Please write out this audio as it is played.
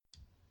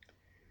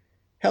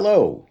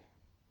Hello,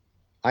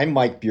 I'm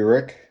Mike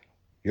Burek,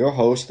 your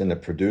host and the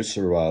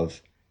producer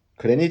of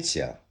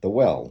Krynytsia, The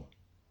Well,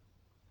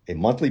 a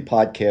monthly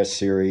podcast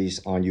series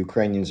on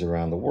Ukrainians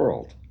around the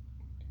world.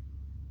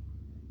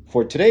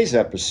 For today's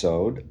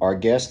episode, our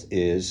guest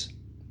is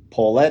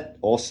Paulette,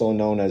 also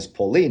known as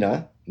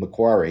Paulina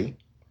Macquarie,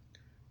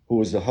 who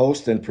is the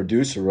host and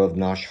producer of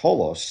Nash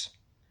Holos,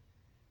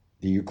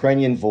 the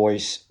Ukrainian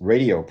Voice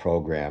radio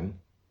program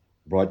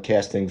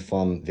broadcasting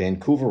from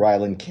Vancouver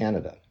Island,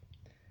 Canada.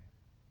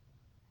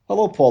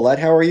 Hello, Paulette.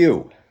 How are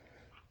you?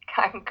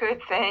 I'm good,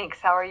 thanks.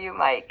 How are you,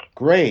 Mike?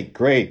 Great,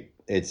 great.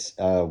 It's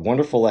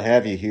wonderful to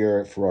have you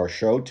here for our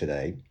show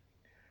today.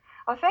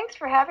 Well, thanks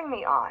for having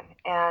me on,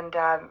 and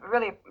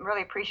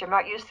really appreciate. I'm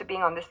not used to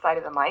being on this side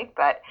of the mic,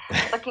 but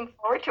looking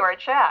forward to our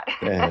chat.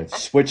 Yeah,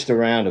 it's switched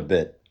around a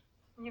bit.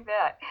 You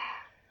bet.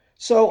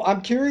 So I'm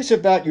curious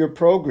about your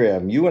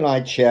program. You and I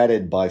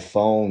chatted by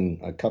phone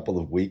a couple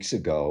of weeks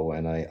ago,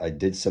 and I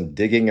did some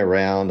digging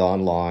around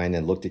online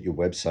and looked at your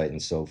website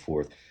and so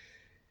forth.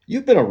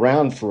 You've been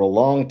around for a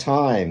long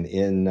time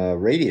in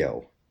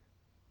radio.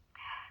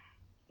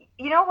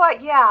 You know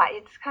what? Yeah,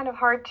 it's kind of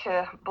hard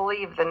to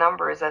believe the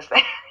numbers as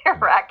they're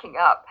racking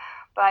up.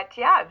 But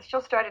yeah, the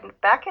show started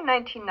back in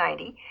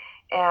 1990,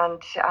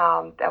 and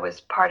that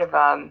was part of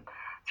a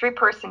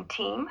three-person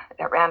team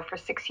that ran for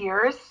 6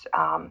 years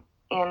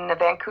in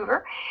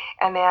Vancouver.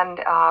 And then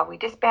we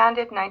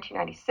disbanded in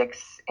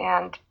 1996,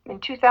 and in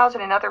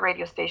 2000, another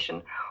radio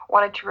station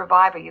wanted to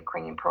revive a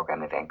Ukrainian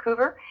program in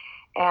Vancouver.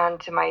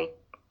 And my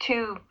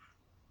two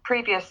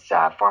previous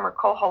former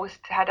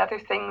co-hosts had other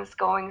things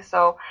going,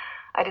 so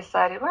I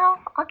decided, well,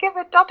 I'll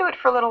do it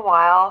for a little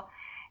while,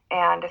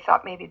 and I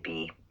thought maybe it'd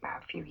be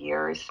a few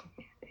years.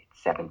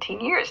 It's 17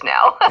 years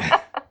now.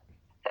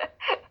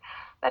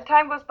 That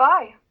time goes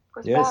by.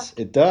 Yes, Fast.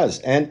 it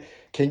does. And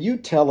can you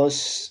tell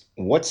us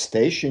what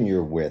station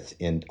you're with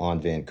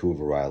on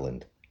Vancouver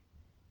Island?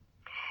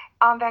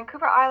 On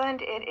Vancouver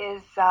Island, it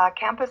is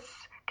Campus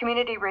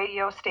Community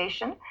Radio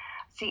Station,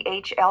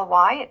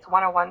 CHLY. It's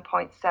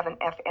 101.7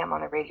 FM on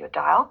the radio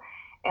dial.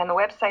 And the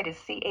website is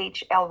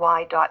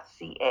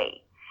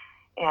chly.ca.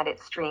 And it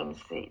streams,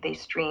 they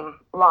stream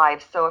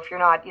live. So if you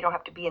don't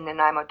have to be in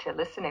Nanaimo to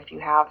listen. If you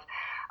have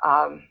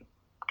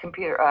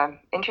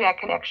internet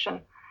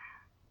connection,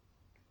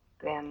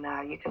 then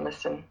you can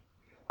listen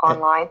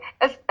online.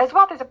 As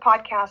well, there's a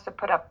podcast that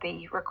put up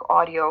the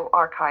audio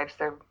archives,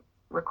 the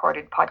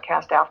recorded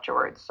podcast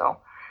afterwards. So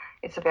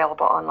it's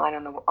available online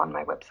on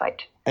my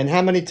website. And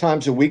how many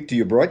times a week do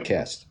you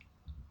broadcast?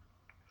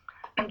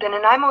 The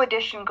Nanaimo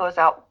edition goes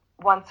out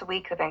once a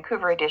week, the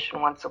Vancouver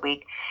edition once a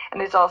week.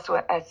 And there's also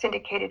a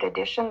syndicated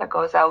edition that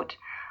goes out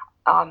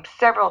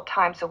several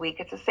times a week.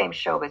 It's the same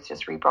show, but it's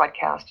just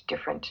rebroadcast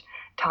different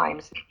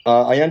times.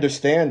 I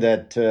understand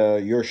that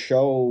your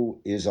show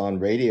is on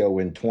radio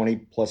in 20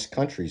 plus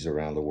countries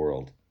around the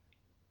world.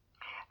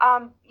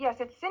 Yes,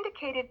 it's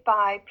syndicated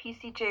by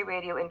PCJ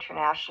Radio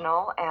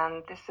International,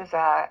 and this is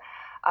a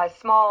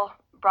small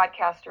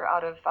broadcaster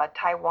out of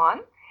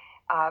Taiwan.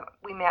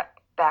 We met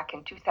back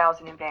in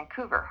 2000 in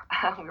Vancouver.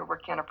 We were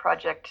working on a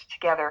project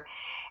together,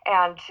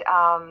 and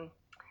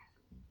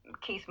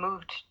Keith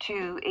moved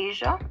to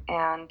Asia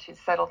and he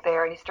settled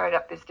there, and he started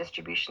up this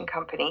distribution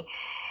company.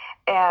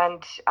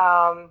 And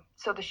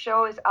so the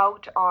show is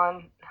out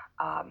on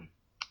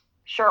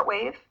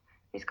shortwave.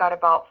 He's got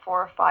about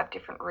 4 or 5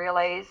 different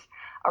relays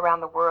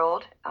around the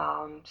world.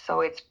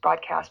 So it's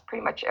broadcast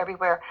pretty much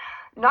everywhere.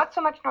 Not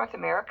so much North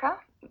America,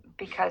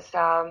 because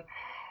the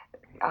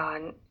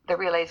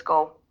relays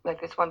go,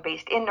 like this one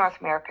based in North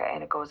America,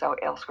 and it goes out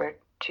elsewhere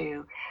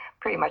to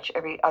pretty much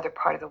every other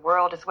part of the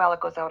world as well. It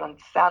goes out on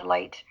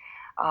satellite.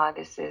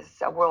 This is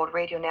a World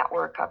Radio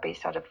Network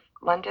based out of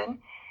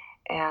London,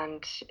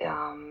 and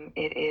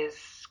it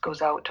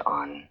goes out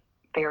on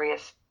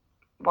various,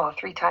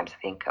 3 times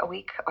I think a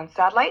week on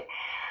satellite,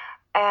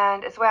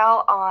 and as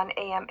well on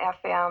AM,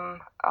 FM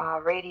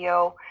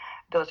radio.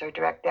 Those are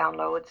direct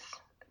downloads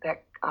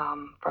that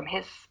from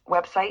his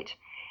website,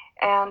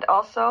 and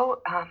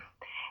also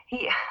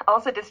he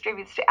also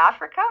distributes to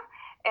Africa,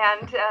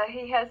 and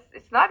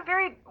it's not a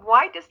very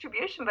wide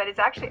distribution, but it's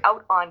actually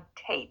out on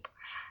tape,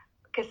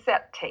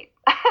 cassette tape.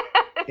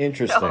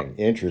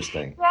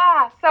 Interesting.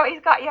 Yeah, so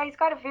he's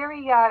got a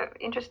very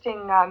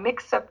interesting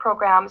mix of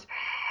programs,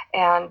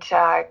 and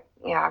so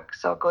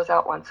it goes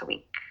out once a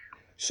week.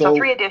 So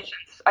 3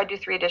 editions. I do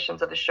 3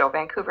 editions of the show: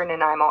 Vancouver,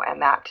 Nanaimo,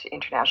 and that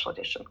international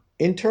edition.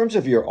 In terms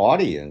of your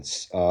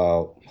audience,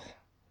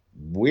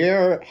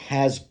 where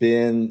has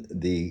been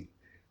the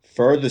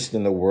furthest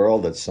in the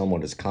world that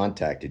someone has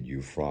contacted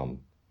you from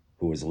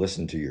who has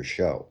listened to your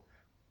show?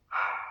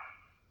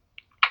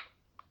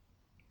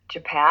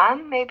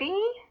 Japan, maybe.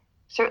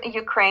 Certainly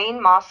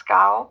Ukraine,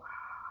 Moscow,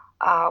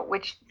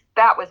 which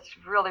that was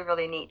really,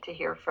 really neat to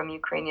hear from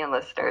Ukrainian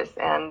listeners,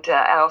 and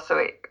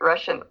also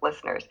Russian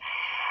listeners.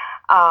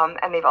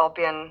 And they've all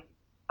been,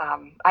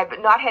 I've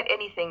not had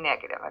anything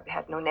negative. I've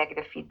had no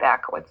negative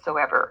feedback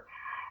whatsoever.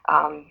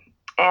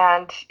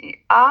 And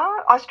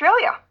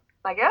Australia,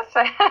 I guess.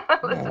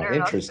 Listener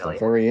in Interesting, Australia.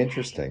 very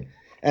interesting.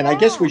 And I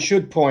guess Yeah. we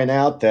should point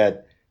out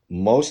that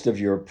most of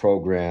your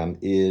program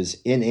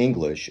is in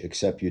English,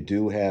 except you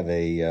do have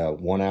a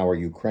 1 hour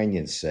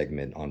Ukrainian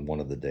segment on one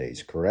of the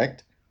days,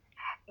 correct?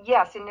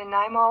 Yes, in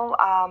Nanaimo,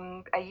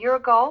 a year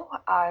ago,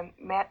 I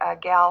met a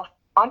gal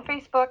on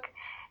Facebook.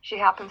 She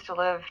happens to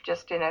live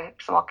just in a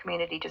small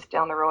community just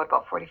down the road,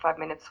 about 45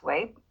 minutes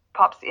away.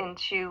 Pops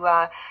into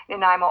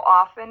Nanaimo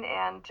often,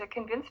 and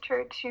convinced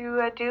her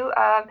to do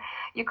a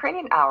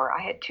Ukrainian hour.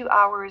 I had 2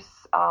 hours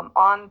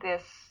on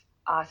this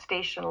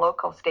station,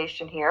 local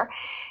station here.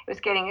 It was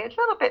getting a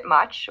little bit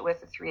much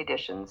with the three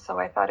editions, so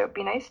I thought it would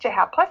be nice to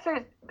have. Plus,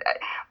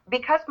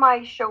 because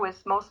my show is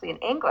mostly in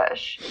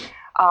English,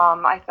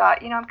 I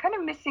thought, I'm kind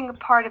of missing a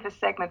part of a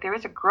segment. There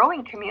is a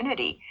growing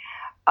community,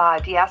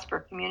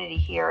 diaspora community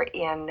here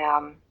in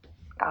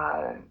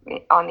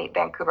on the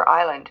Vancouver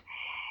Island,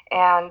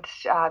 and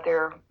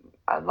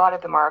a lot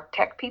of them are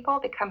tech people.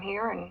 They come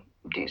here and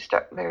do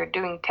stuff. They're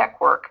doing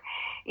tech work,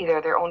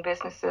 either their own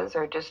businesses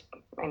or just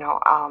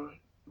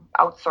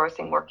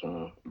outsourcing,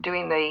 working,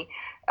 doing the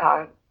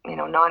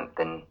non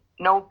the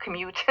no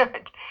commute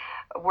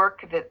work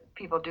that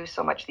people do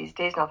so much these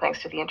days now,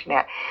 thanks to the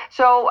internet.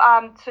 So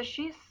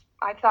she's.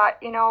 I thought,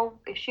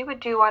 if she would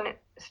do one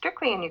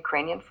strictly in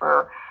Ukrainian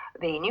for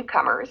the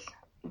newcomers,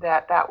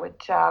 that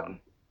would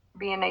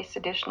be a nice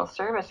additional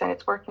service, and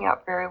it's working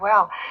out very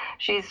well.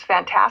 She's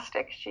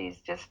fantastic. She's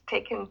just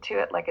taken to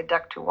it like a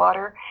duck to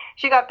water.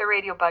 She got the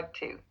radio bug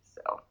too,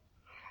 so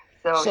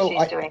So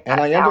she's doing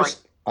I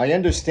hours. I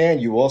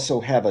understand you also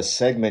have a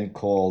segment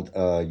called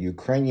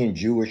Ukrainian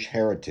Jewish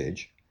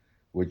Heritage,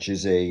 which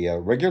is a,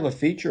 regular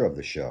feature of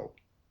the show.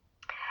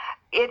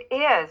 It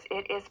is.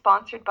 It is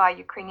sponsored by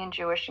Ukrainian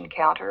Jewish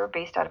Encounter,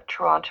 based out of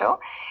Toronto,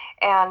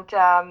 and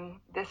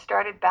this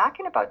started back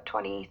in about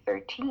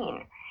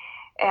 2013,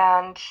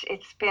 and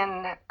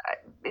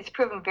it's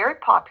proven very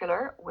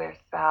popular with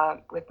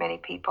many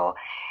people,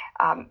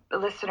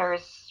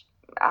 listeners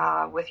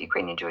with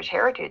Ukrainian Jewish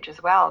heritage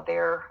as well.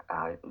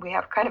 We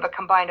have kind of a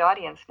combined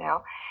audience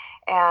now,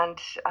 and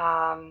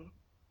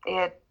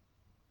it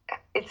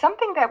it's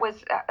something that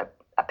was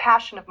a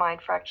passion of mine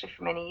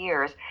for many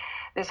years.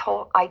 This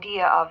whole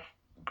idea of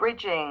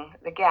bridging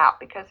the gap,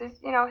 because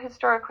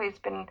historically it's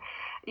been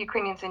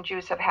Ukrainians and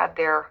Jews have had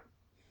their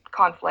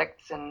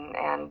conflicts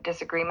and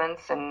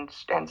disagreements and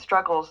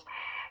struggles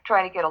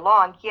trying to get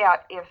along.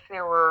 Yet, if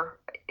they were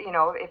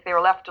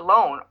left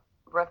alone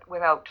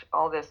without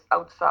all this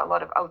outside, a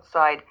lot of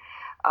outside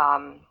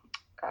um,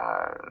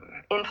 uh,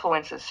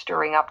 influences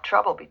stirring up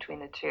trouble between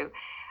the two,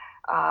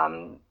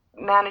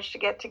 managed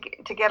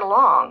to get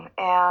along.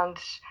 And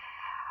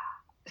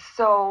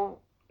so,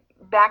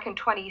 back in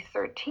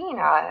 2013,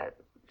 I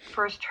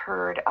first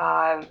heard.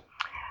 I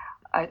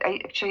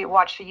actually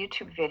watched a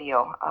YouTube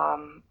video.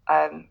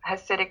 A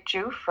Hasidic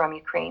Jew from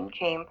Ukraine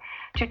came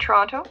to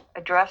Toronto,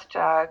 addressed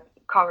a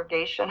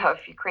congregation of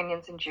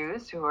Ukrainians and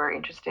Jews who were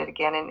interested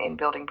again in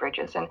building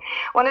bridges. And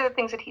one of the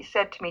things that he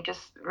said to me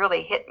just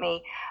really hit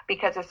me,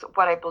 because it's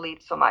what I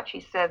believe so much. He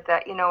said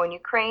that, in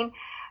Ukraine,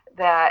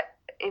 that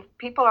if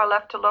people are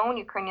left alone,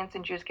 Ukrainians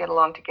and Jews get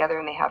along together,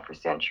 and they have for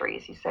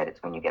centuries. He said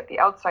it's when you get the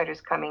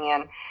outsiders coming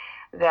in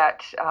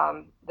that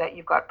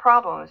you've got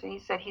problems. And he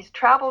said he's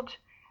traveled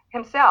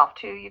himself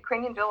to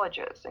Ukrainian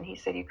villages, and he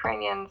said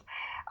Ukrainians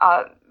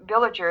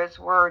villagers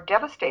were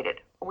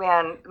devastated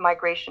when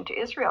migration to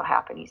Israel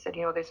happened. He said,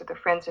 these are the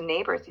friends and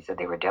neighbors. He said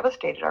they were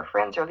devastated. Our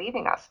friends are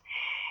leaving us,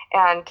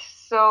 and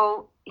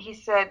so he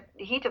said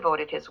he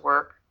devoted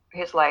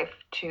his life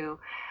to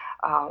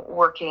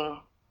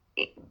working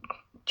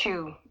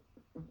to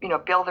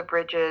build the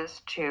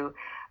bridges, to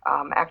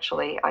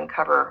actually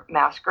uncover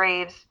mass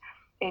graves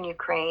in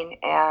Ukraine.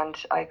 And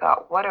I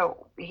thought,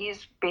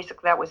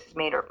 that was his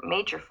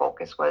major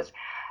focus, was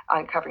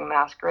uncovering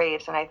mass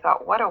graves. And I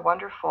thought, what a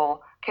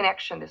wonderful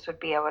connection this would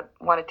be.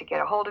 Wanted to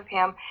get a hold of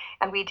him,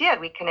 and we did.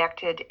 We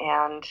connected,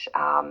 and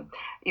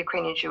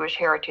Ukrainian Jewish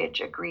Heritage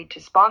agreed to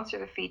sponsor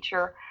the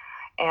feature,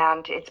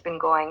 and it's been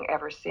going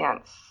ever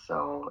since.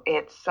 So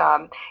it's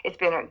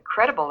been an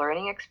incredible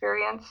learning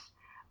experience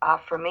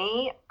for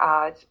me.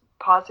 It's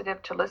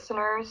positive to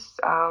listeners,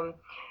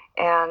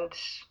 and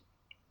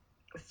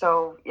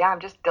so yeah, I'm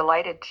just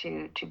delighted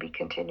to be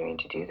continuing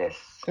to do this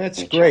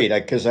That's feature. great,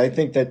 because I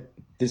think that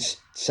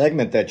this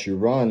segment that you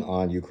run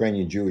on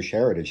Ukrainian Jewish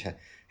Heritage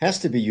has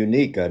to be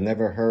unique. I've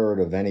never heard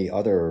of any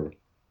other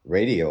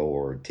radio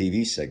or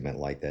TV segment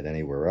like that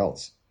anywhere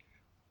else.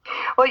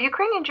 Well,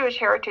 Ukrainian Jewish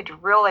Heritage,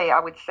 really,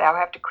 I would say I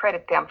have to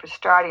credit them for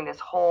starting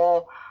this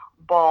whole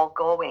ball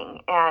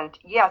going. And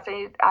yes,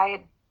 I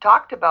had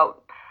talked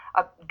about,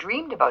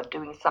 dreamed about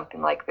doing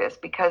something like this,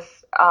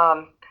 because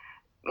I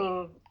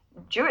mean,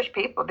 Jewish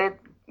people,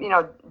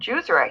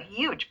 Jews are a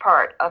huge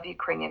part of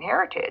Ukrainian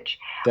heritage,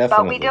 but we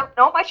Definitely. don't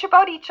know much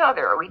about each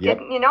other. We Yep.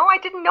 didn't, I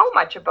didn't know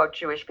much about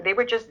Jewish, but they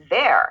were just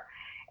there.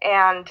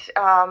 And,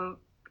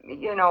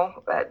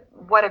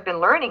 what I've been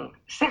learning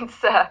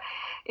since,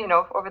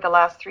 over the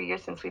last 3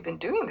 years since we've been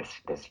doing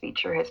this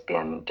feature has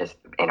been just,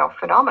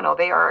 phenomenal.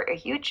 They are a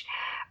huge,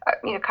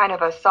 kind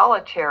of a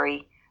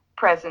solitary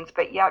presence,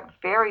 but yet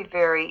very,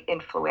 very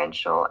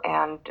influential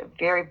and a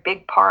very big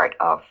part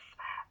of,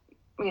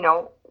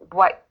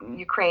 what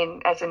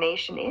Ukraine as a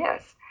nation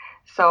is.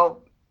 So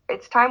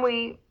it's time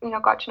we,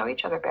 got to know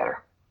each other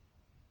better.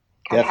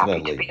 And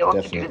happy to be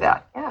able to do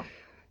that. Yeah.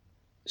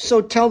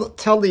 So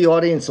tell the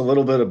audience a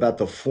little bit about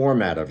the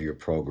format of your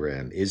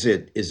program. Is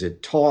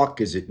it talk?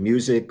 Is it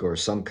music, or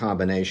some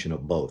combination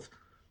of both?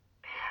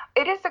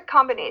 It is a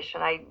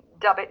combination. I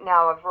dub it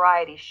now a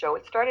variety show.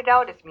 It started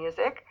out as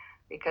music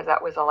because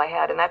that was all I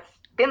had, and that's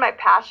been my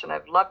passion.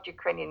 I've loved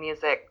Ukrainian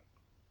music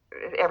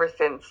ever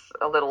since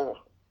a little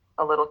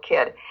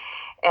kid,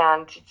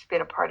 and it's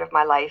been a part of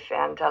my life,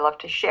 and I love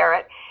to share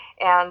it.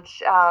 And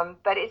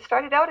but it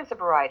started out as a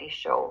variety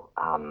show,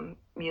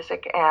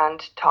 music and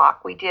talk.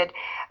 We did,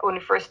 when we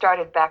first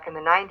started back in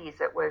the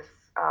 90s, it was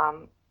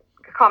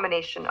a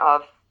combination of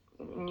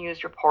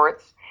news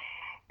reports,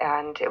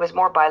 and it was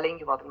more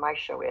bilingual than my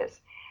show is.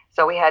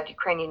 So we had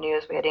Ukrainian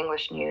news, we had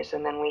English news,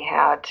 and then we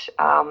had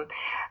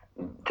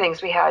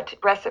things. We had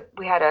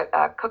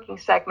a cooking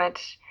segment,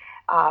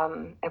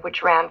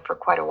 which ran for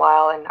quite a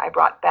while, and I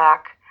brought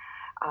back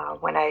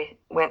when I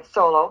went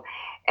solo,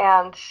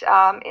 and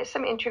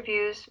some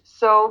interviews.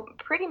 So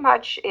pretty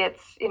much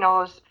it's,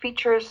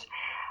 features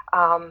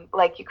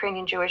like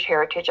Ukrainian Jewish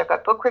heritage. I've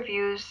got book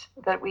reviews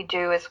that we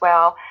do as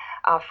well.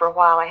 For a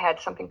while, I had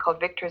something called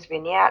Victor's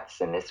Vignettes,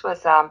 and this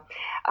is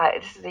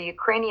a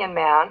Ukrainian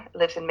man,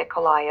 lives in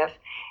Mykolaiv,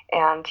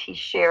 and he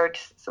shared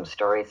some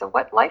stories of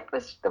what life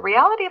was, the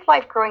reality of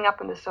life growing up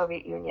in the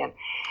Soviet Union.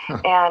 Huh.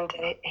 And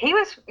he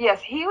was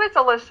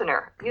a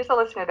listener. He was a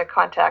listener that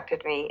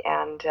contacted me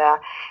and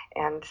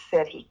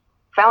said he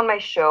found my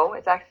show.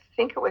 I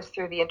think it was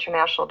through the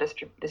international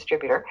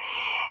distributor,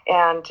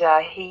 and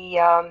he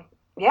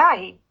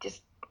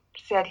just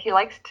said he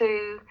likes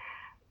to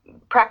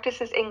practice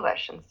his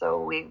English, and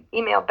so we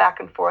emailed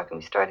back and forth, and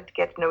we started to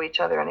get to know each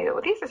other. And I thought,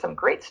 well, these are some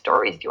great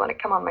stories. Do you want to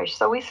come on my show?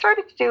 So we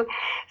started to do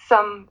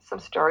some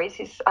stories.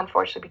 He's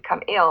unfortunately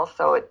become ill,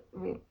 so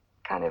we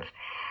kind of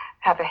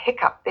have a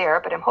hiccup there,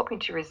 but I'm hoping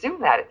to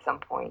resume that at some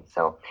point.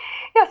 So,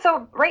 yeah,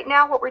 so right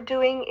now what we're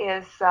doing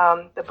is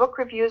the book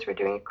reviews. We're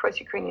doing, of course,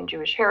 Ukrainian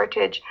Jewish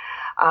heritage.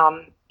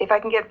 If I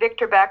can get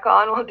Victor back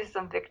on, we'll do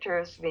some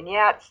Victor's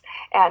vignettes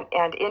and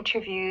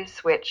interviews,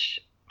 which,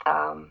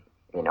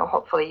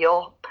 hopefully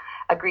you'll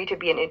agree to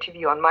be an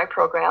interview on my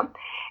program.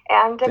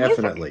 And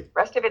definitely. Music.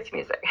 Rest of it's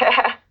music.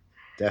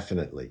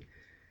 Definitely.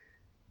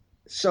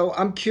 So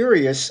I'm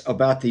curious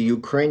about the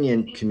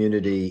Ukrainian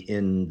community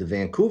in the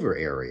Vancouver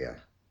area.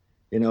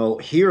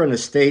 Here in the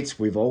States,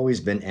 we've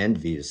always been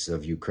envious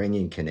of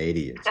Ukrainian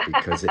Canadians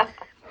because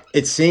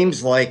it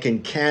seems like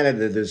in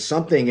Canada, there's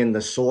something in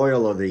the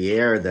soil or the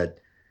air that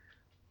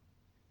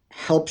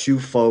helps you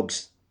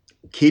folks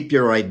keep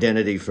your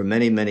identity for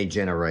many, many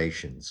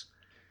generations.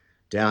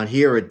 Down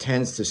here, it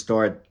tends to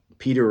start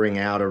petering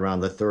out around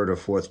the third or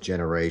fourth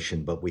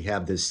generation, but we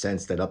have this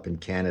sense that up in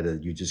Canada,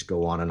 you just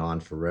go on and on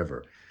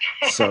forever.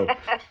 So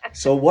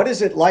what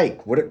is it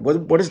like?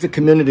 What is the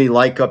community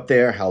like up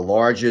there? How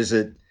large is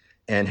it?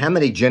 And how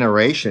many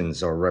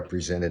generations are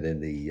represented in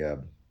the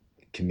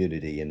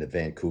community in the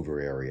Vancouver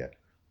area?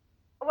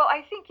 Well,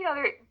 I think,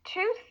 there are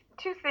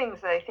two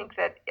things that I think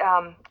that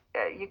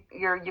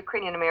your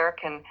Ukrainian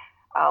American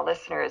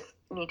listeners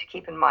need to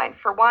keep in mind.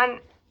 For one,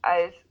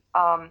 is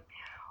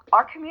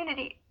our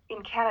community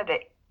in Canada,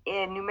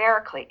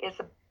 numerically, is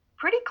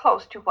pretty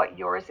close to what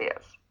yours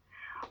is,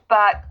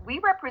 but we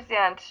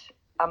represent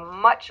a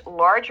much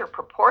larger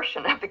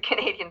proportion of the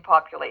Canadian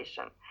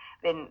population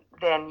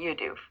than you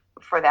do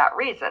for that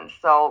reason.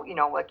 So,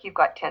 like you've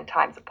got 10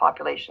 times the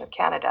population of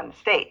Canada and the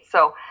States.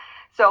 So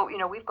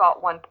we've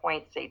got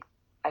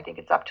I think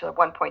it's up to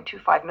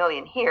 1.25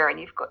 million here, and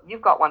you've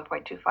got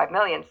 1.25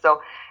 million.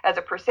 So as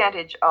a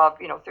percentage of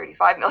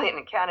 35 million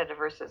in Canada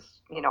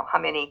versus how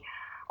many,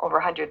 over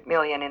 100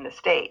 million in the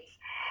States.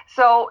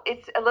 So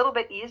it's a little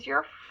bit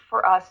easier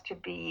for us to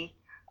be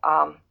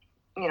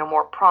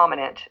more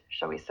prominent,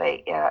 shall we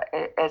say,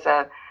 as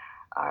a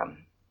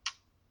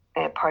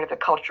part of the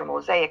cultural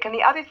mosaic. And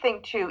the other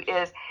thing too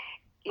is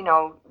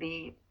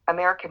the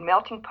American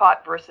melting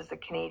pot versus the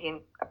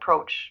Canadian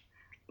approach.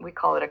 We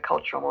call it a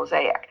cultural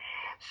mosaic.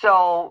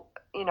 So,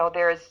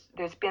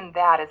 there's been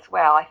that as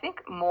well. I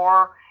think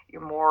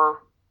you're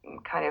more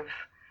kind of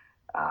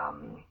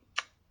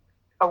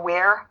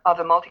aware of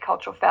the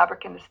multicultural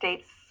fabric in the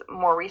States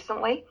more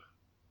recently,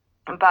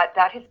 but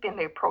that has been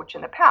the approach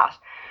in the past.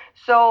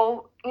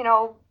 So,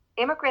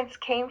 immigrants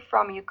came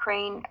from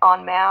Ukraine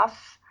en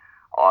masse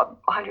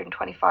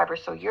 125 or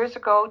so years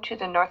ago to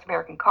the North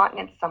American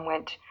continent. Some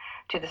went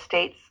to the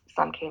States,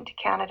 some came to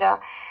Canada.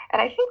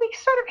 And I think we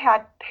sort of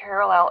had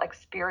parallel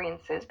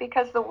experiences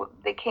because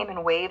they came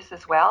in waves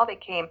as well. They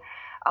came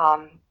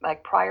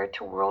like prior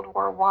to World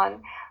War I.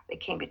 They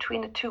came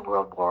between the two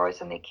world wars,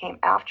 and they came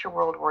after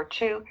World War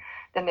II.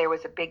 Then there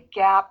was a big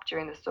gap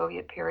during the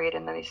Soviet period,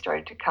 and then they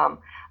started to come.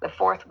 The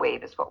fourth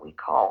wave is what we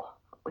call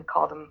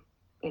them,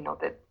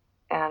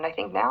 and I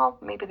think now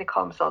maybe they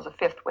call themselves a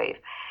fifth wave.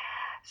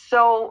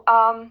 So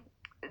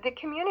the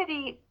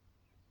community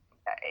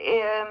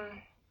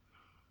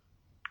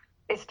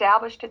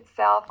established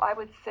itself, I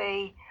would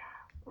say,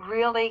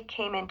 really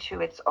came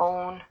into its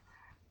own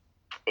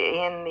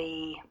in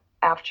the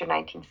after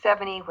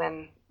 1970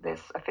 when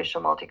this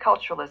official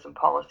multiculturalism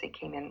policy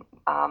came in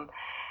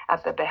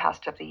at the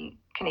behest of the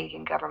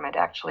Canadian government.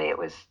 Actually, it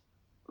was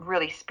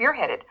really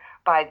spearheaded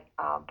by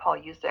Paul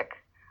Yusek,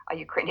 a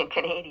Ukrainian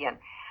Canadian.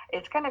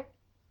 It's kind of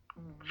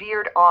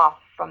veered off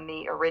from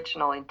the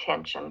original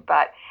intention,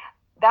 but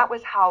that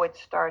was how it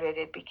started.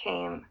 It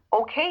became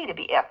okay to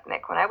be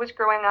ethnic. When I was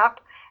growing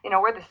up,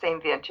 we're the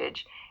same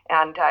vintage,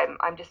 and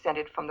I'm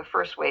descended from the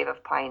first wave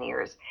of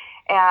pioneers.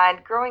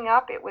 And growing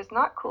up, it was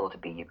not cool to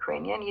be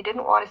Ukrainian. You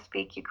didn't want to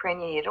speak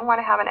Ukrainian. You didn't want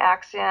to have an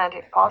accent,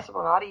 if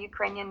possible, not a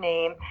Ukrainian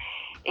name.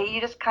 You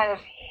just kind of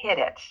hid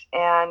it,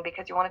 and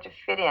because you wanted to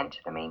fit into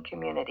the main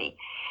community.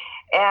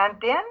 And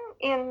then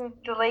in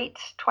the late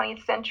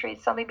 20th century,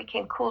 it suddenly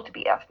became cool to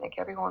be ethnic.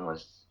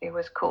 It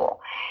was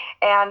cool.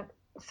 And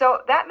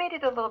so that made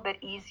it a little bit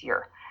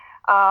easier.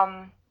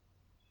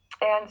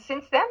 And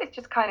since then, it's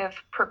just kind of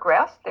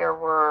progressed. There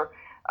were,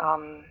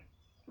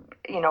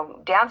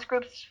 dance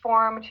groups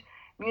formed,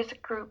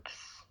 music groups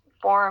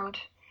formed.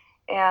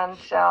 And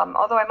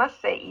although I must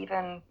say,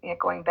 even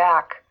going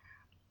back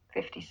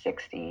 50,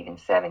 60, even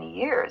 70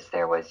 years,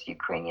 there was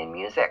Ukrainian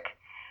music.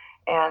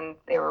 And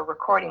they were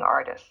recording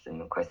artists.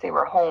 And of course, they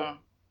were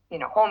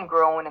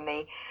homegrown, and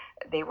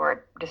they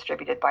weren't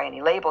distributed by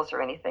any labels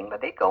or anything,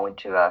 but they'd go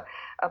into a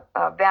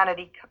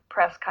vanity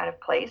press kind of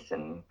place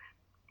and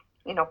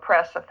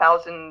press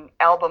 1,000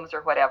 albums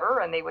or whatever,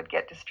 and they would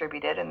get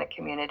distributed in the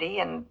community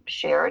and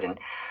shared, and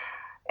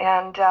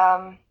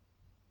I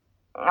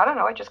don't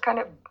know, it just kind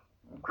of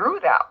grew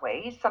that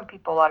way.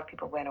 A lot of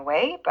people went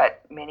away,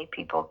 but many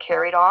people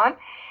carried on.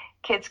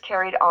 Kids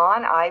carried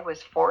on. I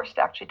was forced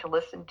actually to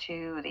listen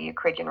to the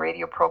Ukrainian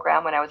radio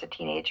program when I was a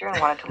teenager and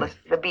wanted to listen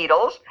to the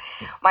Beatles.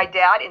 My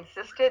dad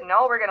insisted,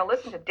 no, we're going to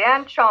listen to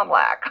Dan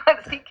Chomlak on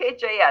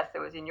CKJS. It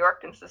was in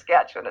Yorkton,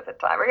 Saskatchewan at the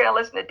time. We're going to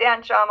listen to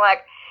Dan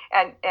Chomlak,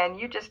 and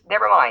you just,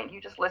 never mind, you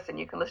just listen.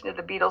 You can listen to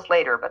the Beatles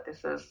later, but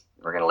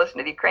we're going to listen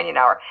to the Ukrainian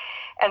Hour.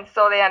 And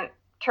so then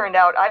turned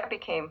out I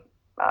became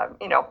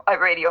a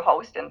radio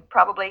host, and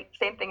probably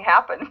same thing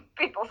happened.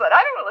 People said,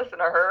 I don't want to listen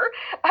to her.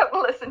 I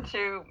want to listen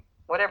to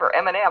whatever,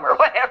 Eminem or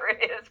whatever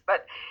it is.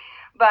 But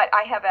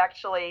I have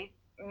actually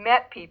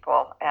met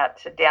people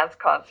at dance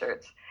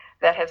concerts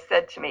that have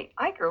said to me,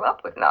 I grew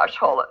up with Nash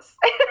Holos.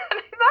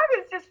 That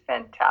is just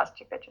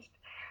fantastic. That just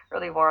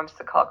really warms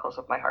the cockles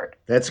of my heart.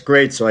 That's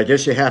great. So I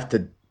guess you have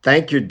to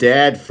thank your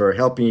dad for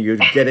helping you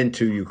to get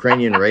into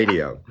Ukrainian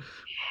radio.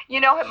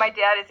 My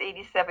dad is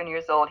 87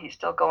 years old. He's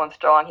still going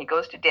strong. He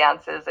goes to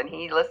dances, and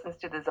he listens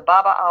to the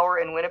Zababa Hour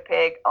in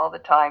Winnipeg all the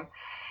time.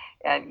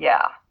 And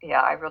yeah,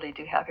 I really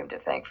do have him to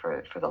thank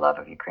for the love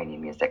of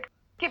Ukrainian music.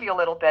 Give you a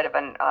little bit of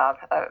an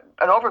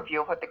overview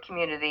of what the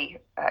community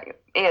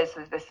is.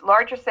 This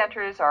larger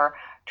centers are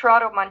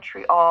Toronto,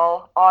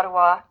 Montreal,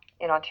 Ottawa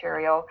in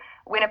Ontario,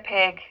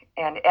 Winnipeg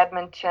and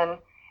Edmonton,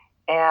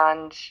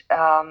 and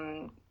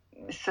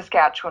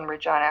Saskatchewan,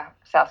 Regina,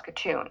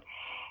 Saskatoon.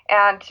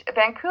 And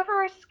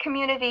Vancouver's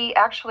community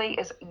actually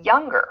is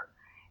younger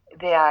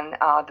than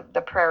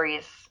the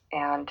Prairies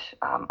and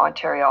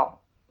Ontario,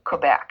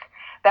 Quebec.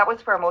 That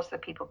was where most of the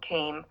people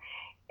came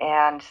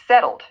and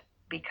settled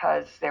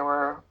because they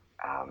were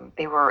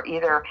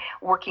either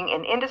working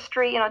in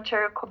industry in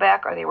Ontario,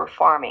 Quebec, or they were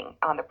farming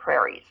on the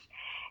prairies.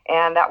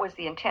 And that was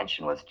the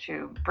intention, was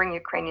to bring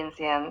Ukrainians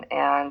in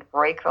and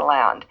break the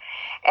land.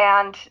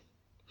 And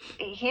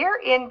here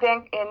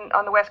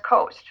on the West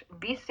Coast,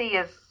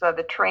 BC is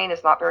the terrain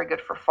is not very good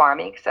for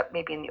farming, except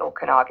maybe in the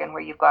Okanagan,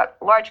 where you've got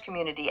a large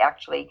community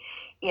actually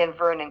in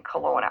Vernon,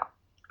 Kelowna.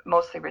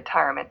 Mostly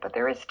retirement, but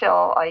there is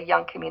still a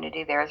young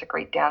community there. There's a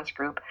great dance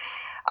group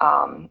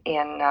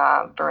in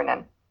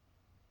Vernon.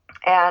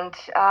 And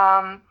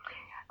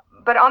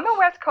but on the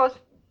West Coast,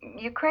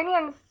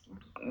 Ukrainians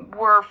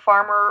were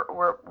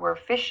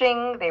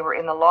fishing. They were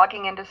in the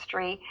logging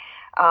industry.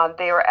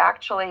 They were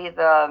actually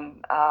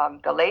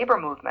the labor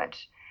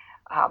movement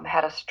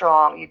had a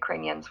strong.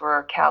 Ukrainians were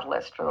a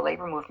catalyst for the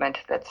labor movement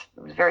that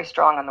was very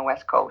strong on the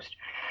West Coast.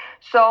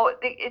 So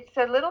it's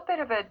a little bit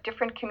of a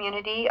different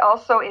community.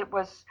 Also, it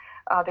was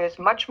there's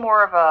much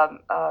more of a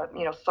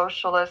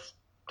socialist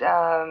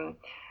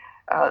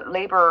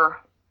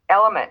labor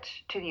element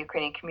to the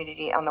Ukrainian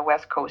community on the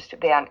West Coast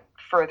than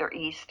further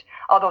east,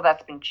 although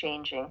that's been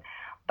changing.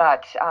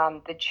 But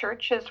the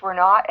churches were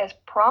not as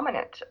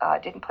prominent,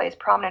 didn't play as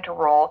prominent a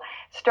role.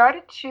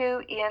 Started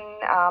to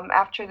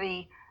after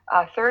the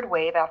third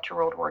wave, after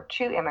World War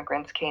II,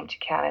 immigrants came to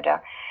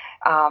Canada.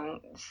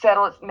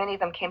 Settled. Many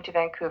of them came to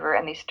Vancouver,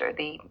 and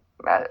they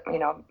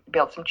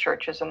built some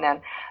churches, and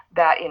then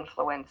that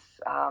influence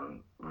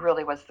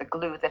really was the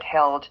glue that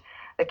held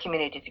the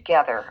community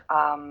together.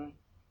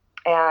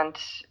 And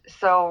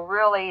so,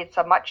 really, it's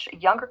a much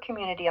younger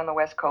community on the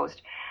West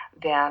Coast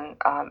than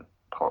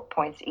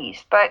points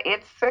east. But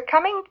it's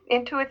coming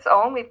into its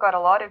own. We've got a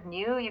lot of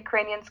new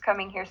Ukrainians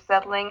coming here,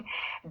 settling,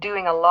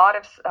 doing a lot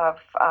of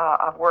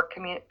work,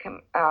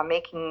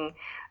 communicating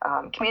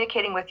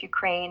with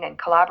Ukraine and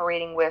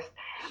collaborating with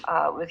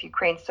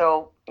Ukraine.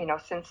 So,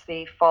 since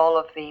the fall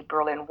of the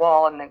Berlin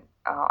Wall and the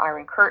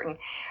Iron Curtain,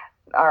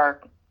 our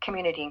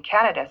community in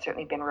Canada has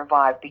certainly been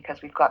revived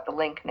because we've got the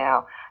link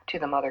now to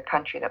the mother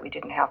country that we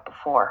didn't have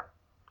before.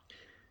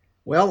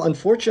 Well,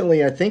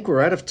 unfortunately, I think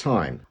we're out of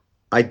time.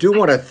 I do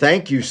want to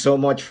thank you so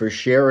much for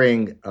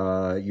sharing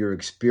your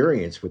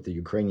experience with the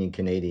Ukrainian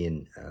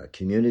Canadian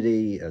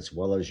community, as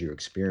well as your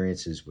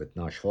experiences with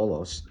Nash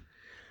Holos.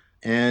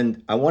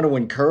 And I want to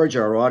encourage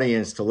our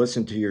audience to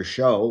listen to your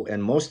show,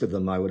 and most of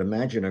them, I would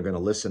imagine, are going to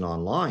listen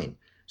online.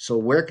 So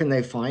where can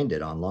they find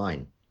it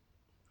online?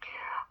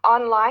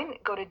 Online,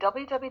 go to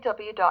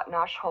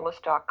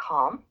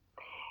www.nashholos.com,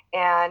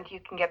 and you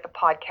can get the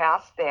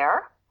podcast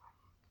there.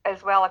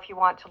 As well, if you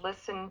want to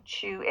listen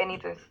to any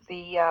of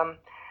the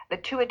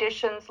two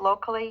editions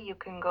locally, you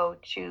can go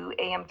to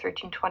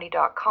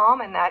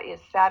am1320.com, and that is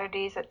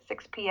Saturdays at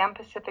 6 p.m.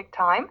 Pacific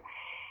time,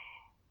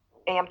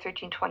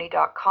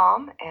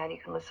 am1320.com, and you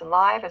can listen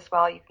live. As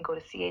well, you can go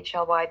to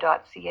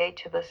chly.ca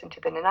to listen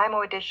to the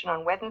Nanaimo edition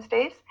on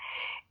Wednesdays,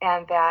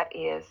 and that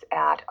is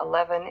at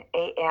 11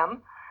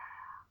 a.m.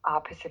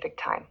 Pacific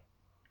time.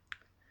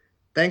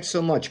 Thanks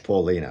so much,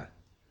 Paulina.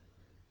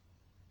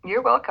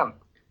 You're welcome.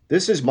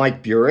 This is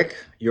Mike Burek,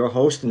 your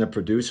host and the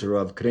producer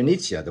of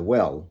Krynytsia, The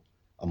Well,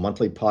 a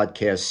monthly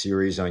podcast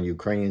series on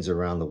Ukrainians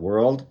around the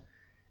world.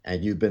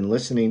 And you've been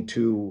listening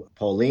to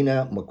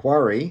Paulina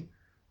Macquarie,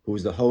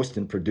 who's the host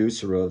and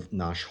producer of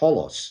Nash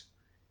Holos,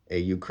 a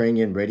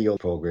Ukrainian radio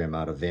program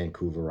out of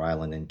Vancouver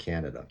Island in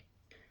Canada.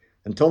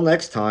 Until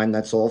next time,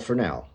 that's all for now.